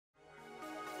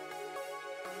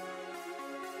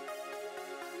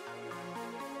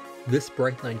This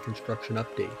Brightline construction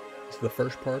update is the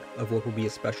first part of what will be a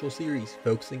special series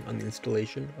focusing on the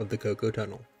installation of the Cocoa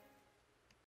Tunnel.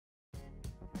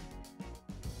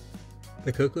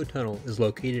 The Cocoa Tunnel is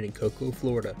located in Cocoa,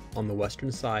 Florida on the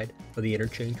western side of the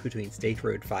interchange between State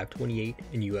Road 528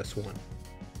 and US 1.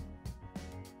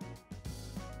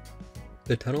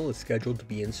 The tunnel is scheduled to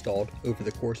be installed over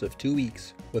the course of 2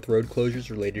 weeks, with road closures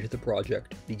related to the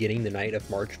project beginning the night of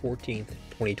March 14,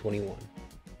 2021.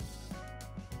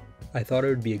 I thought it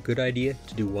would be a good idea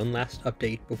to do one last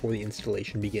update before the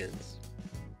installation begins.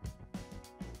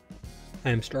 I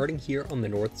am starting here on the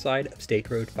north side of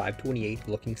State Road 528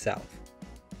 looking south.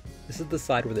 This is the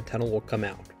side where the tunnel will come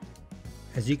out.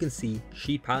 As you can see,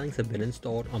 sheet pilings have been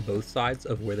installed on both sides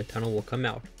of where the tunnel will come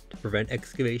out to prevent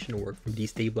excavation work from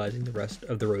destabilizing the rest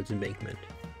of the road's embankment.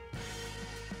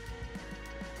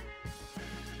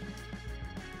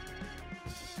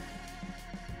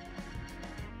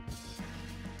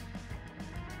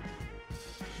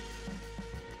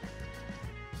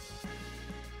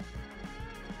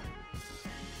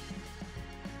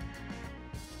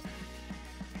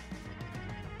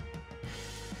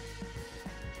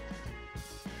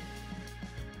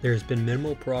 There has been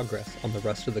minimal progress on the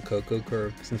rest of the Cocoa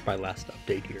curve since my last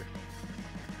update here.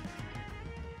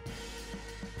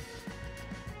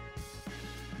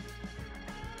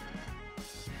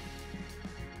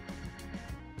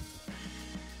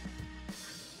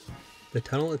 The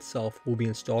tunnel itself will be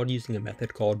installed using a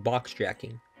method called box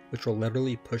jacking, which will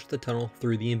literally push the tunnel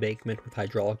through the embankment with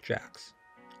hydraulic jacks,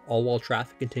 all while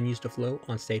traffic continues to flow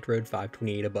on State Road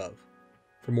 528 above.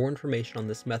 For more information on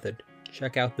this method,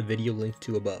 check out the video linked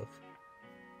to above.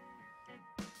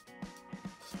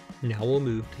 Now we'll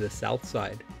move to the south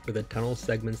side where the tunnel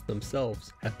segments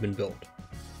themselves have been built.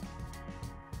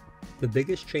 The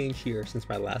biggest change here since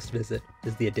my last visit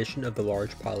is the addition of the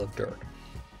large pile of dirt.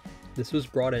 This was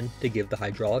brought in to give the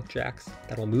hydraulic jacks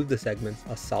that will move the segments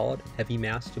a solid, heavy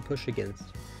mass to push against,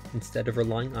 instead of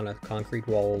relying on a concrete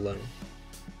wall alone.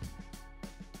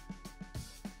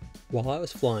 While I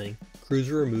was flying, crews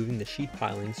were removing the sheet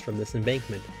pilings from this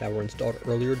embankment that were installed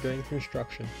earlier during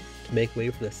construction to make way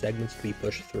for the segments to be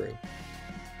pushed through.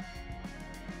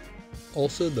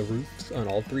 Also, the roofs on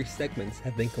all 3 segments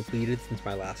have been completed since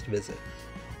my last visit.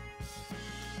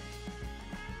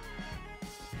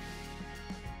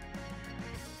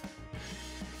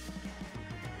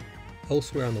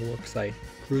 Elsewhere on the worksite,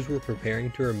 crews were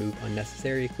preparing to remove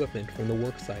unnecessary equipment from the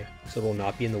worksite so it will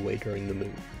not be in the way during the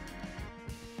move.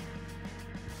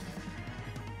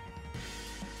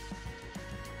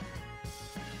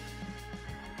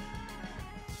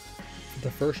 For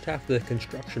the first half of the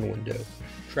construction window,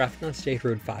 traffic on State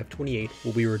Road 528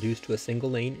 will be reduced to a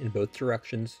single lane in both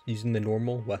directions using the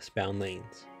normal westbound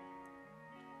lanes.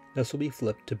 This will be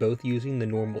flipped to both using the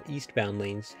normal eastbound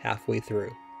lanes halfway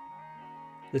through.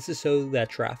 This is so that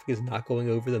traffic is not going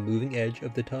over the moving edge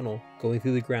of the tunnel going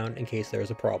through the ground in case there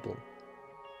is a problem.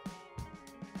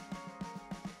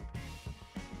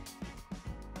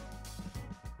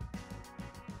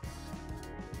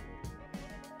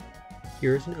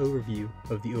 Here is an overview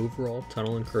of the overall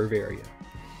tunnel and curve area.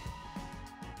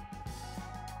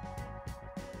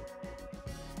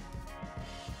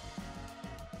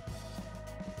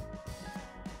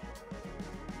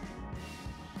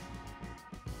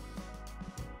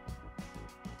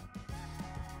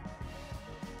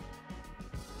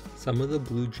 Some of the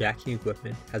blue jacking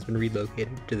equipment has been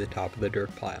relocated to the top of the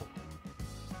dirt pile.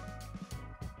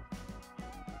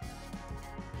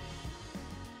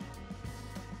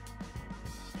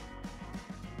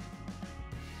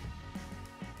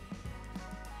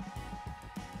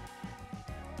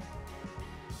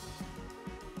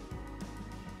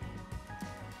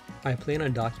 I plan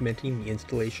on documenting the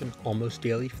installation almost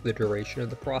daily for the duration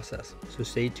of the process, so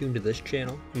stay tuned to this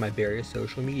channel and my various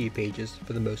social media pages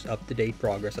for the most up-to-date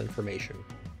progress information.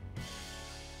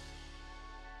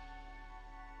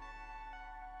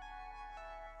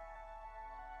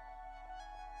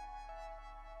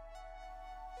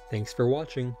 Thanks for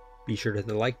watching. Be sure to hit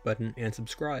the like button and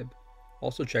subscribe.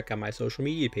 Also check out my social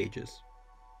media pages.